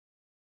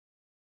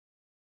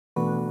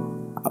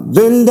I've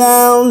been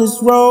down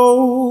this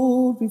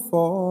road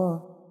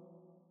before,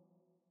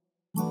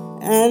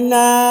 and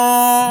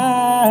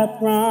I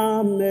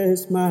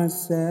promised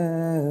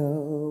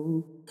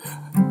myself,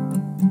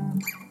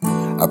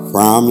 I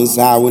promise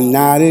I would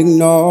not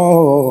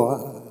ignore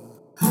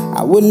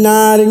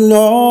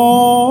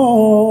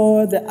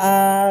the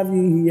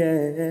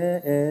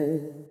obvious.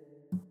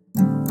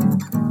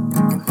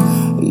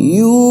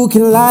 You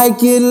can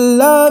like it,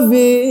 love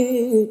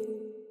it,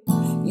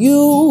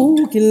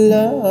 you can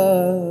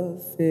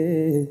love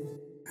it,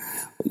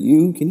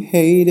 you can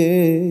hate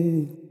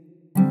it.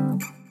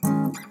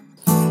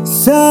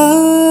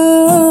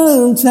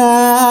 Sometimes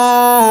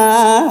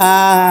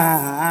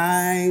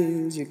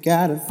you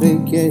gotta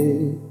fake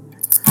it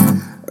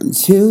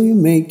until you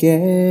make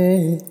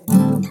it.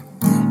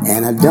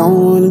 And I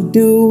don't wanna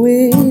do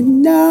it,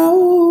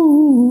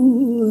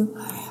 no.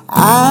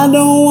 I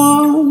don't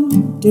wanna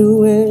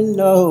do it,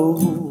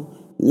 no,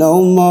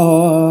 no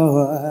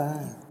more.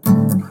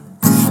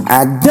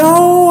 I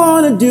don't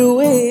wanna do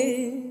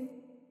it.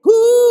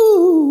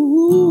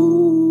 Ooh,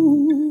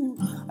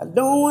 I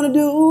don't wanna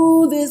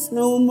do this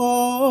no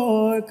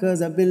more,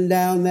 'cause I've been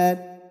down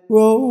that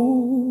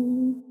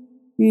road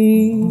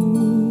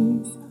before.